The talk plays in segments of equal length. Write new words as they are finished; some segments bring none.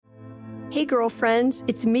Hey girlfriends,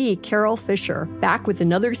 it's me, Carol Fisher, back with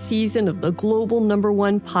another season of the global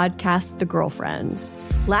 #1 podcast, The Girlfriends.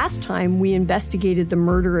 Last time, we investigated the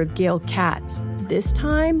murder of Gail Katz. This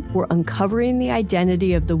time, we're uncovering the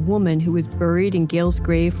identity of the woman who was buried in Gail's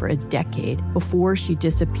grave for a decade before she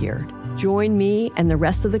disappeared. Join me and the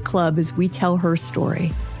rest of the club as we tell her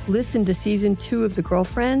story. Listen to Season 2 of The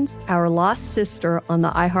Girlfriends, Our Lost Sister on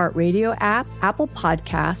the iHeartRadio app, Apple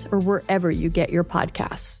Podcasts, or wherever you get your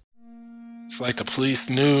podcasts. It's like the police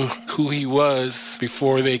knew who he was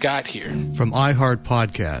before they got here. From iHeart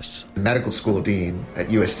Podcasts. The medical school dean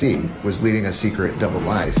at USC was leading a secret double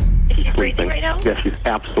life. She's breathing right now? Yes, she's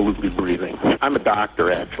absolutely breathing. I'm a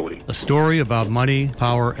doctor, actually. A story about money,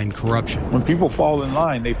 power, and corruption. When people fall in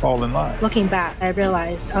line, they fall in line. Looking back, I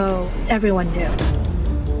realized, everyone knew.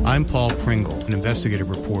 I'm Paul Pringle, an investigative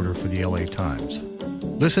reporter for the LA Times.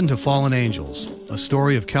 Listen to Fallen Angels, a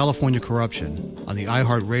story of California corruption on the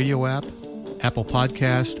iHeartRadio app, Apple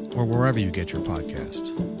Podcast, or wherever you get your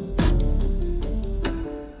podcasts.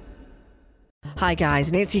 Hi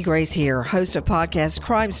guys, Nancy Grace here, host of podcast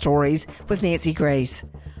Crime Stories with Nancy Grace.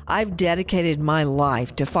 I've dedicated my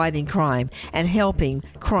life to fighting crime and helping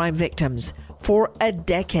crime victims. For a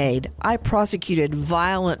decade, I prosecuted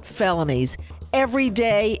violent felonies. Every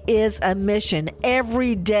day is a mission.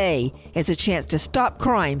 Every day is a chance to stop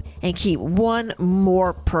crime and keep one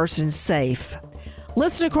more person safe.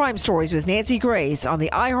 Listen to Crime Stories with Nancy Grace on the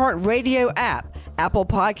iHeartRadio app, Apple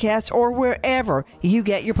Podcasts, or wherever you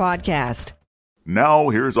get your podcast. Now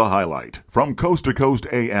here's a highlight from Coast to Coast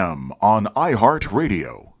AM on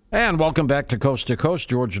iHeartRadio. And welcome back to Coast.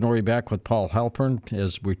 George Noory back with Paul Halpern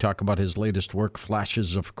as we talk about his latest work,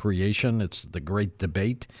 Flashes of Creation. It's the great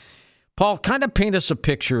debate. Paul, kind of paint us a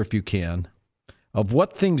picture, if you can, of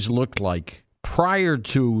what things looked like prior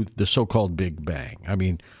to the so-called Big Bang. I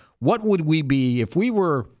mean, what would we be if we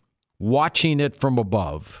were watching it from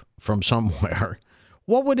above, from somewhere?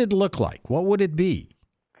 What would it look like? What would it be?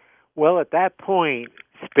 Well, at that point,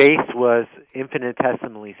 space was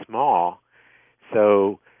infinitesimally small.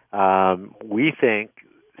 So we think,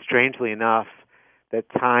 strangely enough, that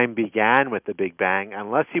time began with the Big Bang,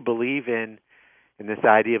 unless you believe in this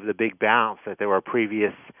idea of the Big Bounce, that there were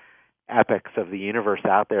previous epochs of the universe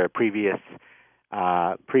out there, previous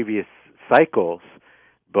cycles.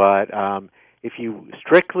 But if you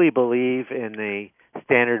strictly believe in the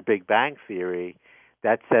standard Big Bang theory,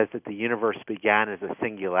 that says that the universe began as a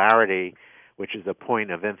singularity, which is a point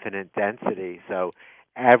of infinite density. So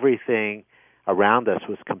everything around us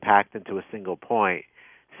was compacted into a single point.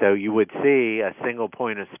 So you would see a single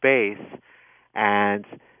point of space, and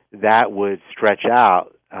that would stretch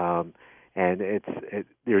out. And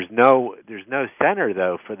there's no center,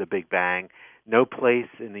 though, for the Big Bang. No place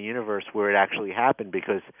in the universe where it actually happened,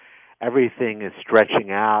 because everything is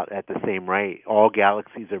stretching out at the same rate. All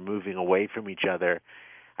galaxies are moving away from each other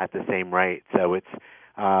at the same rate. So it's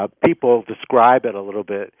people describe it a little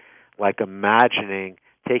bit like imagining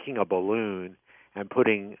taking a balloon and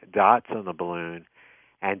putting dots on the balloon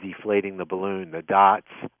and deflating the balloon. The dots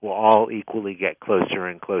will all equally get closer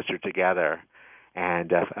and closer together.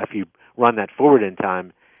 And if you run that forward in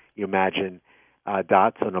time, you imagine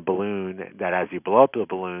dots on a balloon that as you blow up the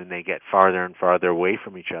balloon, they get farther and farther away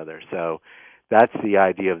from each other. So that's the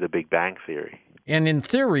idea of the Big Bang theory. And in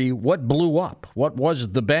theory, what blew up? What was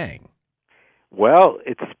the bang? Well,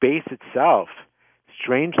 it's space itself.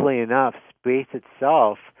 Strangely enough, space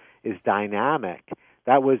itself is dynamic.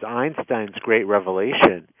 That was Einstein's great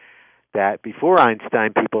revelation, that before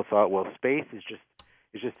Einstein, people thought, well, space is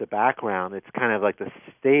just the background. It's kind of like the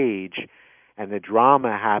stage, and the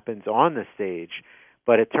drama happens on the stage.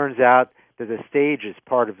 But it turns out that the stage is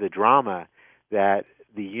part of the drama, that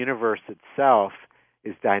the universe itself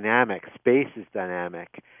is dynamic. Space is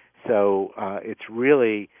dynamic. So it's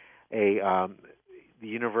really the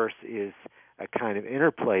universe is a kind of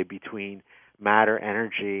interplay between matter,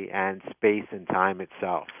 energy, and space and time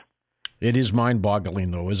itself. It is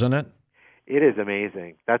mind-boggling, though, isn't it? It is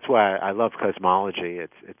amazing. That's why I love cosmology.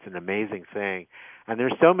 It's an amazing thing. And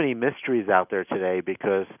there's so many mysteries out there today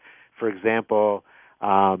because, for example,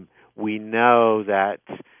 we know that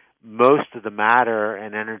most of the matter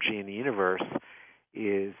and energy in the universe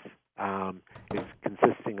is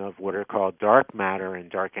consisting of what are called dark matter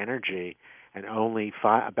and dark energy, and only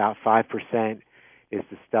about 5% is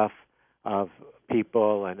the stuff of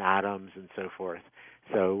people and atoms and so forth.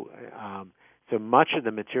 So much of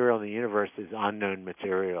the material in the universe is unknown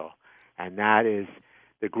material, and that is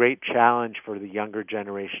the great challenge for the younger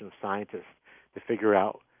generation of scientists to figure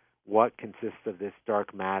out what consists of this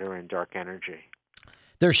dark matter and dark energy.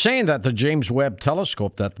 They're saying that the James Webb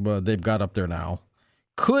telescope that they've got up there now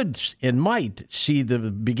could and might see the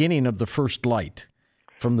beginning of the first light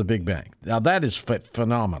from the Big Bang. Now, that is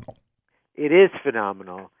phenomenal. It is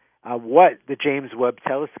phenomenal. What the James Webb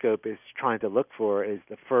Telescope is trying to look for is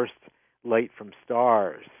the first light from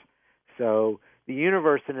stars. So the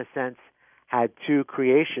universe, in a sense, had two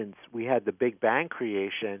creations. We had the Big Bang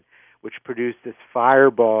creation, which produced this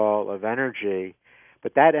fireball of energy,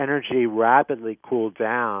 but that energy rapidly cooled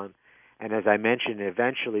down, and as I mentioned, it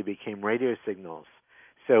eventually became radio signals.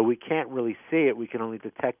 So we can't really see it. We can only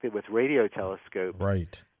detect it with radio telescopes,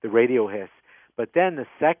 right? The radio hiss. But then the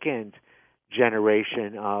second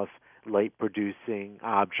generation of light-producing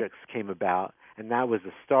objects came about, and that was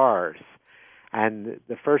the stars. And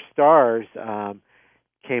the first stars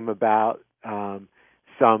came about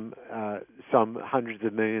some hundreds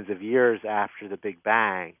of millions of years after the Big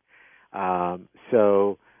Bang.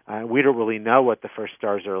 So we don't really know what the first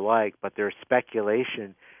stars are like, but there's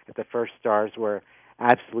speculation that the first stars were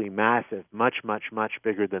absolutely massive, much, much, much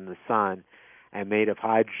bigger than the sun, and made of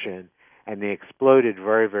hydrogen, and they exploded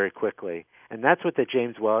very, very quickly. And that's what the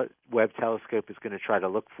James Webb Telescope is going to try to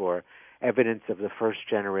look for, evidence of the first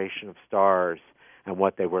generation of stars and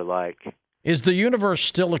what they were like. Is the universe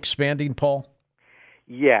still expanding, Paul?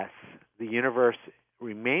 Yes, the universe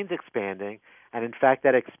remains expanding, and in fact,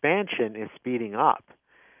 that expansion is speeding up.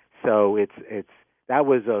 So that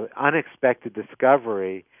was an unexpected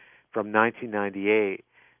discovery from 1998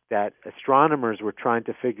 that astronomers were trying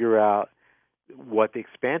to figure out what the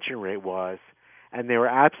expansion rate was, and they were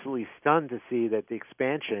absolutely stunned to see that the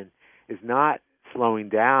expansion is not slowing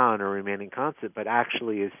down or remaining constant, but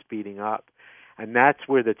actually is speeding up. And that's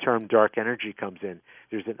where the term dark energy comes in.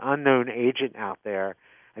 There's an unknown agent out there,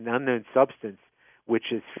 an unknown substance,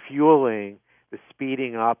 which is fueling the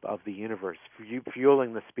speeding up of the universe,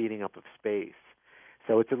 fueling the speeding up of space.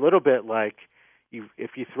 So it's a little bit like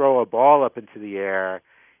if you throw a ball up into the air,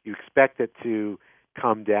 you expect it to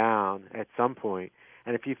come down at some point.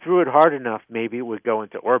 And if you threw it hard enough, maybe it would go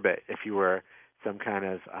into orbit if you were some kind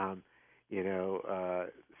of,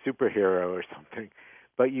 superhero or something.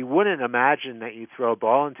 But you wouldn't imagine that you throw a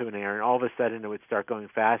ball into an air and all of a sudden it would start going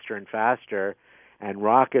faster and faster and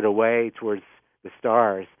rocket away towards the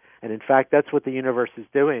stars. And in fact, that's what the universe is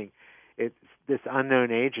doing. It's this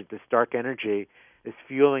unknown agent, this dark energy, is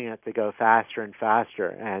fueling it to go faster and faster.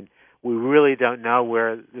 And we really don't know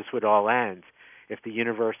where this would all end. If the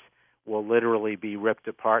universe will literally be ripped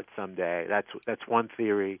apart someday. That's one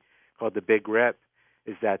theory called the Big Rip,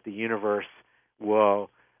 is that the universe will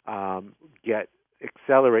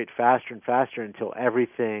accelerate faster and faster until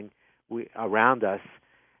everything around us,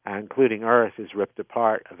 including Earth, is ripped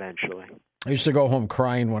apart eventually. I used to go home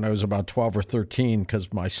crying when I was about 12 or 13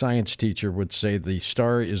 because my science teacher would say the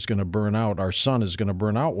star is going to burn out, our sun is going to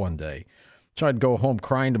burn out one day. So I'd go home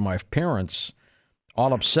crying to my parents,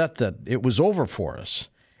 all upset that it was over for us.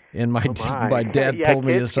 And my dad pulled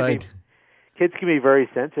me aside. Kids can be very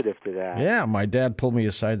sensitive to that. Yeah, my dad pulled me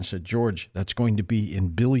aside and said, "George, that's going to be in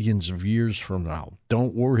billions of years from now.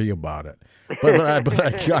 Don't worry about it."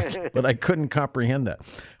 But I couldn't comprehend that.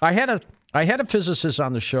 I had a physicist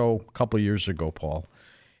on the show a couple of years ago, Paul,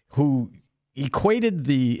 who equated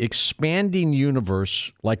the expanding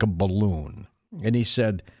universe like a balloon. And he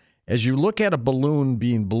said, as you look at a balloon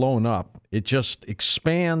being blown up, it just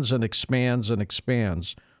expands and expands and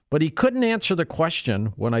expands. But he couldn't answer the question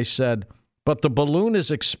when I said, but the balloon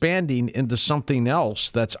is expanding into something else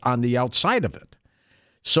that's on the outside of it.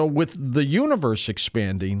 So with the universe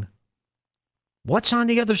expanding, what's on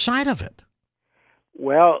the other side of it?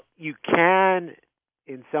 Well, you can,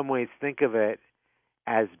 in some ways, think of it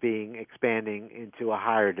as being expanding into a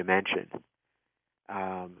higher dimension.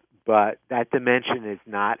 But that dimension is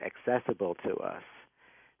not accessible to us.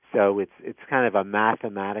 So it's kind of a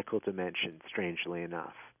mathematical dimension, strangely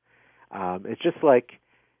enough. It's just like,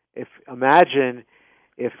 imagine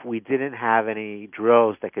if we didn't have any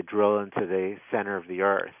drills that could drill into the center of the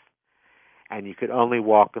Earth, and you could only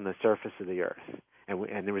walk on the surface of the Earth,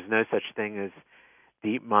 and there was no such thing as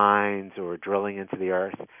deep mines or drilling into the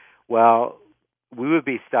Earth. Well, we would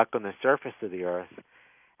be stuck on the surface of the Earth,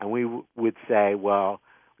 and we would say, well,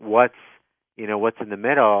 what's in the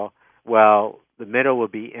middle? Well, the middle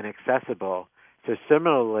would be inaccessible. So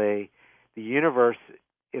similarly, the universe,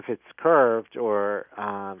 if it's curved or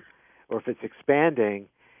if it's expanding,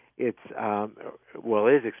 it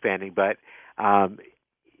is expanding, but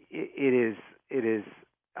it is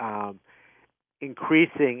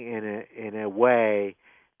increasing in a way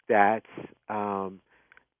that's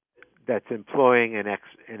employing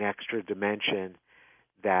an extra dimension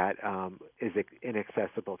that is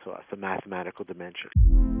inaccessible to us, a mathematical dimension.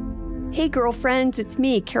 Hey, girlfriends, it's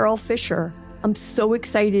me, Carol Fisher. I'm so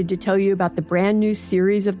excited to tell you about the brand new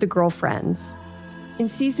series of The Girlfriends. In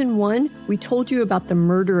Season 1, we told you about the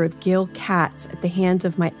murder of Gail Katz at the hands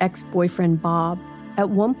of my ex-boyfriend Bob.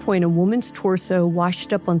 At one point, a woman's torso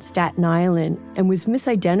washed up on Staten Island and was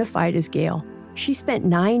misidentified as Gail. She spent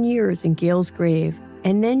 9 years in Gail's grave,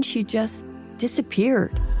 and then she just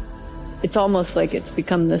disappeared. It's almost like it's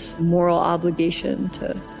become this moral obligation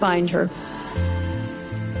to find her.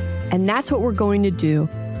 And that's what we're going to do.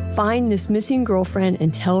 Find this missing girlfriend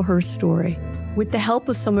and tell her story. With the help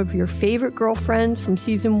of some of your favorite girlfriends from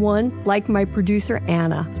Season 1, like my producer,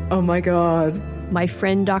 Anna. Oh my God. My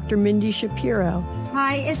friend, Dr. Mindy Shapiro.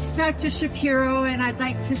 Hi, it's Dr. Shapiro, and I'd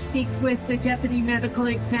like to speak with the Deputy Medical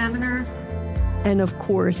Examiner. And of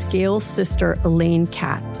course, Gail's sister, Elaine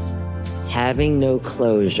Katz. Having no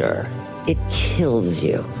closure, it kills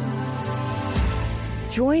you.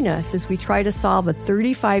 Join us as we try to solve a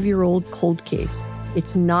 35-year-old cold case.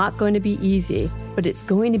 It's not going to be easy, but it's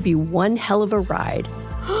going to be one hell of a ride.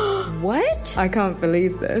 What? I can't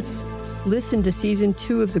believe this. Listen to Season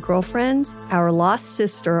 2 of The Girlfriends, Our Lost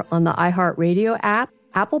Sister on the iHeartRadio app,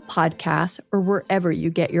 Apple Podcasts, or wherever you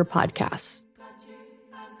get your podcasts.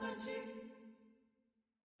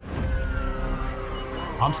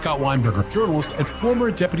 I'm Scott Weinberger, journalist and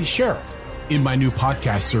former deputy sheriff. In my new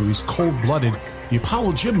podcast series, Cold Blooded, The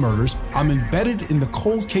Apollo Gym Murders, I'm embedded in the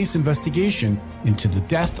cold case investigation into the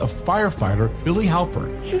death of firefighter Billy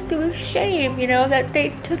Halpern. It's just a shame, that they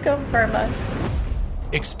took him from us.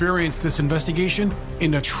 Experience this investigation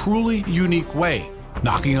in a truly unique way,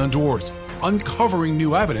 knocking on doors, uncovering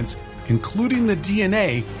new evidence, including the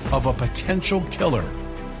DNA of a potential killer.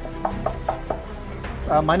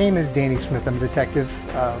 My name is Danny Smith. I'm a detective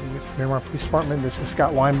with Miramar Police Department. This is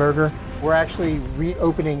Scott Weinberger. We're actually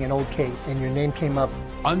reopening an old case, and your name came up.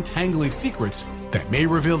 Untangling secrets that may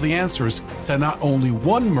reveal the answers to not only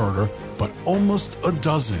one murder, but almost a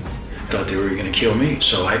dozen. I thought they were going to kill me,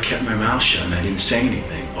 so I kept my mouth shut and I didn't say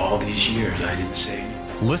anything. All these years, I didn't say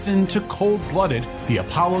anything. Listen to Cold Blooded, The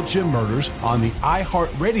Apollo Gym Murders on the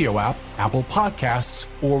iHeartRadio app, Apple Podcasts,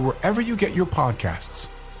 or wherever you get your podcasts.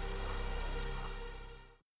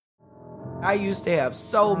 I used to have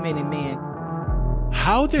so many men.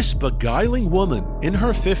 How this beguiling woman in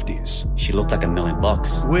her 50s, she looked like $1 million,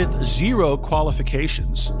 with zero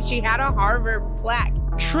qualifications, she had a Harvard plaque,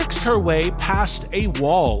 tricks her way past a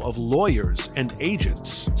wall of lawyers and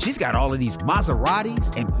agents. She's got all of these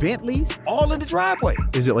Maseratis and Bentleys all in the driveway.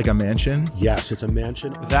 Is it like a mansion? Yes, it's a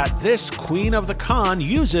mansion that this queen of the con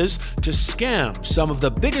uses to scam some of the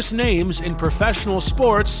biggest names in professional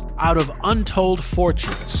sports out of untold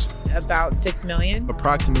fortunes. About $6 million.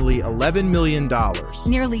 Approximately $11 million.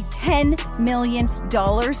 Nearly $10 million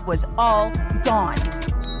was all gone.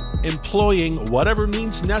 Employing whatever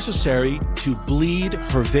means necessary to bleed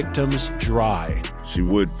her victims dry. She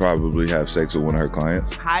would probably have sex with one of her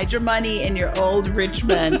clients. Hide your money in your old rich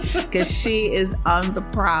man, because she is on the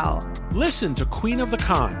prowl. Listen to Queen of the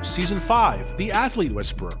Con, Season 5, The Athlete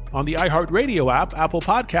Whisperer, on the iHeartRadio app, Apple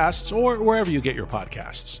Podcasts, or wherever you get your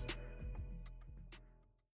podcasts.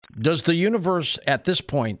 Does the universe at this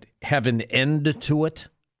point have an end to it?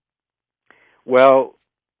 Well,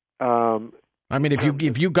 I mean,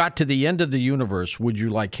 if you got to the end of the universe, would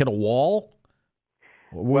you hit a wall?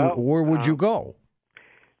 Where would you go?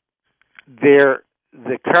 The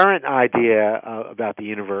current idea about the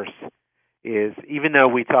universe is, even though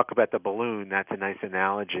we talk about the balloon, that's a nice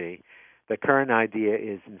analogy. The current idea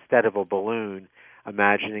is, instead of a balloon,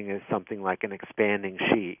 imagining it as something like an expanding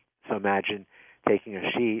sheet. So imagine taking a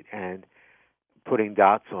sheet and putting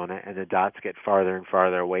dots on it, and the dots get farther and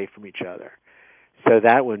farther away from each other. So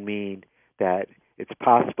that would mean that it's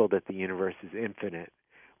possible that the universe is infinite.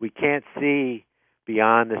 We can't see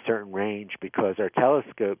beyond a certain range because our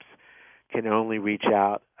telescopes can only reach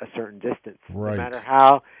out a certain distance. Right.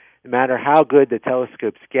 No matter how good the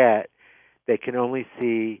telescopes get, they can only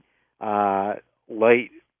see light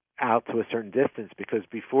out to a certain distance, because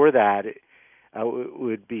before that it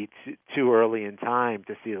would be too early in time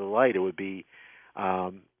to see the light. It would be,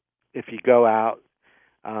 if you go out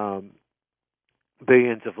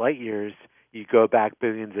billions of light years, you go back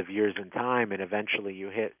billions of years in time, and eventually you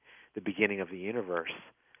hit the beginning of the universe.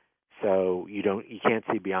 So you can't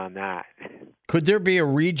see beyond that. Could there be a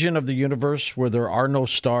region of the universe where there are no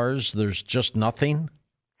stars, there's just nothing?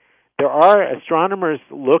 There are. Astronomers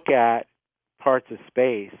look at parts of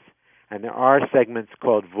space, and there are segments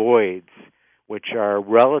called voids, which are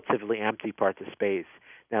relatively empty parts of space.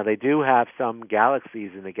 Now, they do have some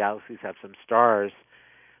galaxies, and the galaxies have some stars,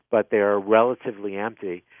 but they're relatively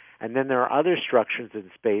empty. And then there are other structures in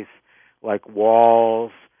space, like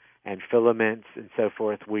walls and filaments and so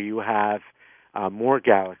forth, where you have more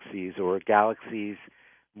galaxies or galaxies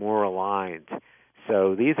more aligned.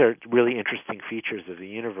 So these are really interesting features of the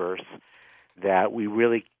universe that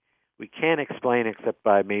we can't explain except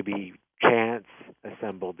by maybe chance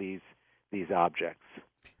assemble these objects.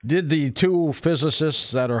 Did the two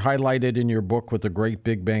physicists that are highlighted in your book with the Great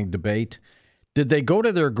Big Bang Debate, did they go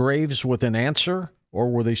to their graves with an answer, or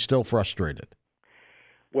were they still frustrated?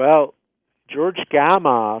 Well, George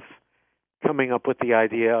Gamow, coming up with the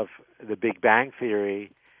idea of the Big Bang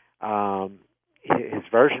Theory, his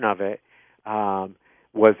version of it,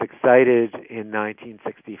 was excited in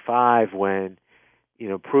 1965 when,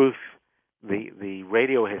 proof, the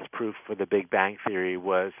Radiohead proof for the Big Bang Theory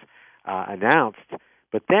was announced.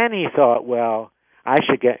 But then he thought, well,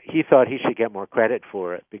 he thought he should get more credit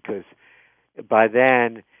for it, because by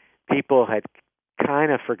then people had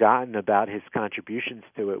kind of forgotten about his contributions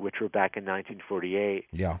to it, which were back in 1948.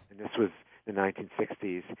 Yeah. And this was the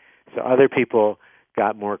 1960s. So other people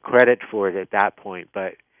got more credit for it at that point.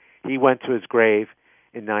 But he went to his grave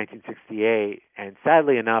in 1968, and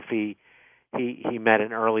sadly enough, he met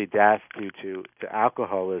an early death due to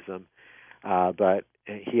alcoholism, but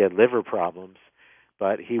he had liver problems.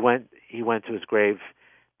 But he went to his grave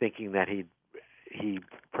thinking that he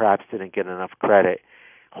perhaps didn't get enough credit.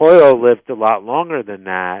 Hoyle lived a lot longer than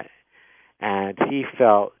that, and he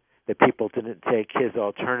felt that people didn't take his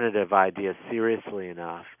alternative ideas seriously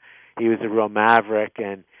enough. He was a real maverick,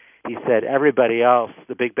 and he said everybody else,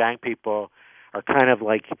 the Big Bang people, are kind of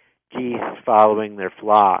like geese following their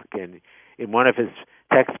flock. And in one of his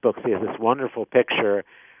textbooks, he has this wonderful picture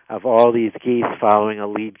of all these geese following a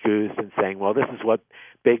lead goose and saying, well, this is what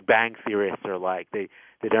Big Bang theorists are like. They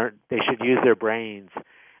should use their brains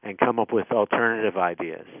and come up with alternative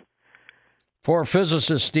ideas. For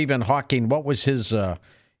physicist Stephen Hawking, what was his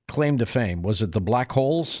claim to fame? Was it the black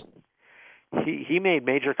holes? He made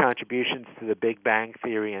major contributions to the Big Bang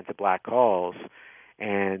theory and to black holes,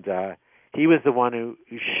 and he was the one who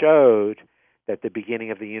showed that the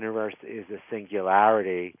beginning of the universe is a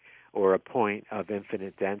singularity or a point of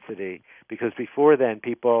infinite density, because before then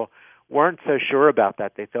people weren't so sure about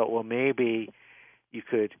that. They thought, well, maybe you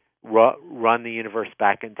could run the universe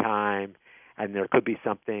back in time and there could be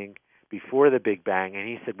something before the Big Bang. And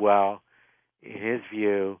he said, well, in his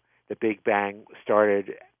view, the Big Bang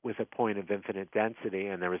started with a point of infinite density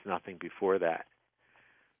and there was nothing before that.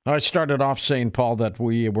 I started off saying, Paul, that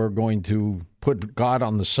we were going to put God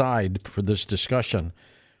on the side for this discussion,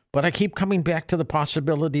 but I keep coming back to the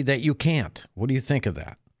possibility that you can't. What do you think of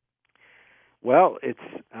that? Well, it's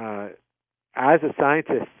as a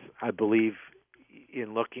scientist, I believe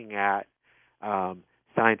in looking at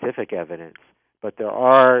scientific evidence. But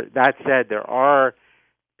that said, there are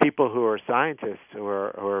people who are scientists who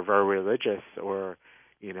are very religious or,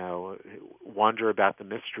 wonder about the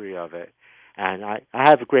mystery of it. And I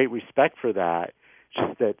have a great respect for that.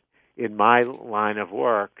 Just that in my line of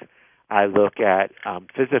work, I look at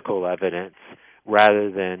physical evidence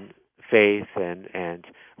rather than faith and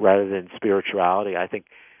rather than spirituality. I think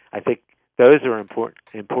those are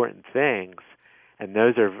important things, and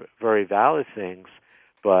those are very valid things.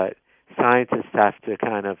 But scientists have to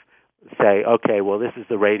kind of say, okay, well, this is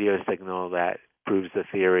the radio signal that proves the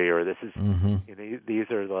theory, or this is these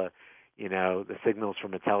are the the signals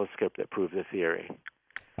from a telescope that prove the theory.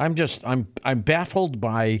 I'm baffled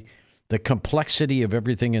by the complexity of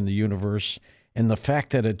everything in the universe and the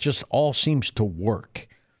fact that it just all seems to work.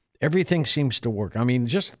 Everything seems to work. I mean,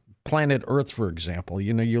 just planet Earth, for example.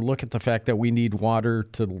 You look at the fact that we need water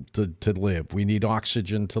to live. We need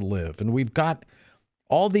oxygen to live. And we've got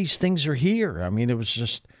all these things are here. I mean,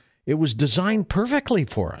 it was designed perfectly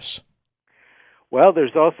for us. Well,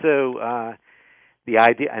 there's also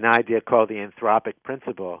an idea called the anthropic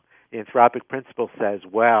principle. The anthropic principle says,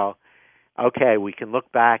 well, okay, we can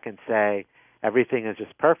look back and say everything is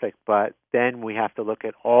just perfect, but then we have to look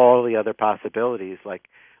at all the other possibilities, like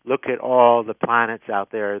look at all the planets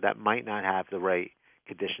out there that might not have the right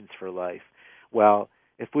conditions for life. Well,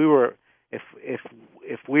 if we were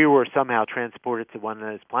somehow transported to one of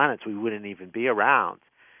those planets, we wouldn't even be around.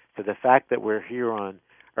 So the fact that we're here on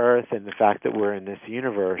Earth and the fact that we're in this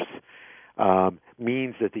universe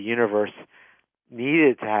means that the universe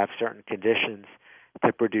needed to have certain conditions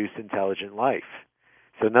to produce intelligent life.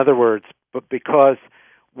 So in other words, but because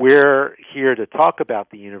we're here to talk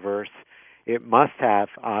about the universe, it must have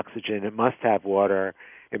oxygen, it must have water,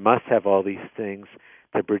 it must have all these things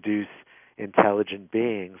to produce intelligent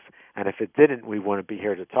beings. And if it didn't, we wouldn't be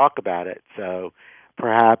here to talk about it. So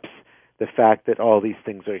perhaps the fact that all these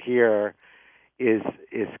things are here is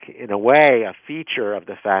in a way a feature of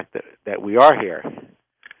the fact that we are here.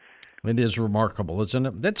 It is remarkable, isn't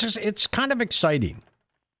it? It's kind of exciting.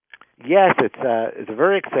 Yes, it's a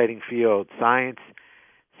very exciting field. Science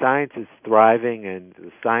is thriving, and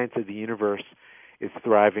the science of the universe is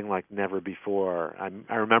thriving like never before.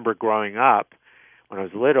 I remember growing up, when I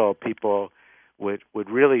was little, people would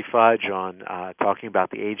really fudge on talking about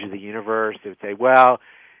the age of the universe. They would say, well,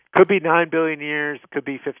 could be 9 billion years, could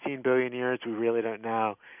be 15 billion years, we really don't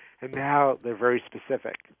know. And now they're very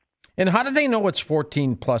specific. And how do they know it's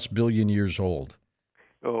 14 plus billion years old?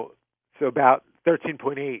 Oh, so about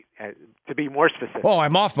 13.8, to be more specific. Oh,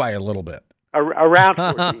 I'm off by a little bit. Around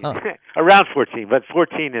 14. Around 14, but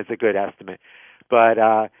 14 is a good estimate. But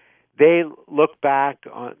they look at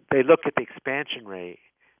the expansion rate.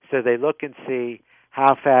 So they look and see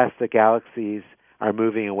how fast the galaxies are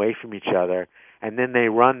moving away from each other, and then they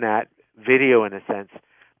run that video, in a sense,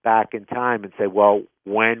 back in time and say, well,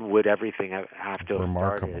 when would everything have to have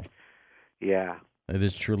started? Yeah. It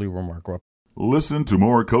is truly remarkable. Listen to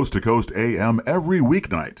more Coast to Coast AM every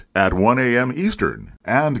weeknight at 1 a.m. Eastern,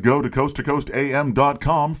 and go to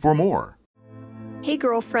coasttocoastam.com for more. Hey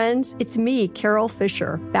girlfriends, it's me, Carol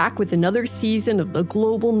Fisher, back with another season of the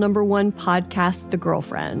global #1 podcast, The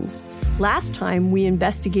Girlfriends. Last time, we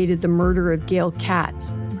investigated the murder of Gail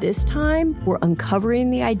Katz. This time, we're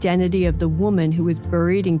uncovering the identity of the woman who was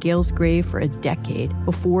buried in Gail's grave for a decade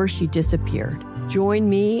before she disappeared. Join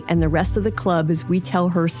me and the rest of the club as we tell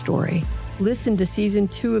her story. Listen to Season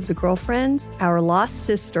 2 of The Girlfriends, Our Lost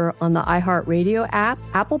Sister, on the iHeartRadio app,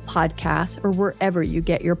 Apple Podcasts, or wherever you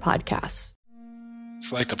get your podcasts.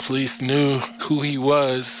 It's like the police knew who he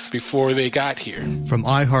was before they got here. From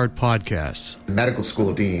iHeart Podcasts. The medical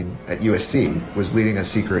school dean at USC was leading a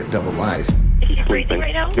secret double life. Is she breathing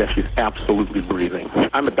right now? Yes, she's absolutely breathing.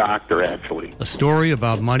 I'm a doctor, actually. A story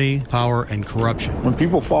about money, power, and corruption. When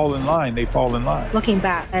people fall in line, they fall in line. Looking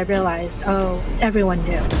back, I realized, everyone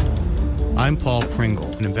knew. I'm Paul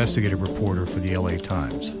Pringle, an investigative reporter for the LA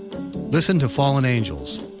Times. Listen to Fallen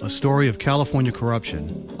Angels, a story of California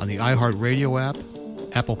corruption, on the iHeartRadio app,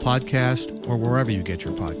 Apple Podcast, or wherever you get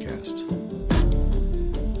your podcasts.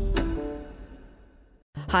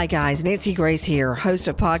 Hi guys, Nancy Grace here, host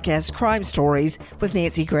of podcast Crime Stories with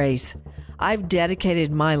Nancy Grace. I've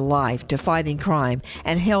dedicated my life to fighting crime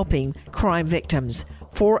and helping crime victims.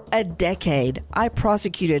 For a decade, I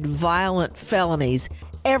prosecuted violent felonies.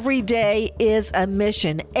 Every day is a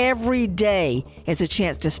mission. Every day is a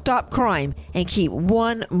chance to stop crime and keep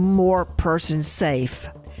one more person safe.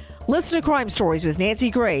 Listen to Crime Stories with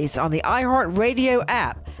Nancy Grace on the iHeartRadio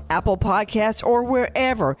app, Apple Podcasts, or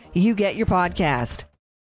wherever you get your podcast.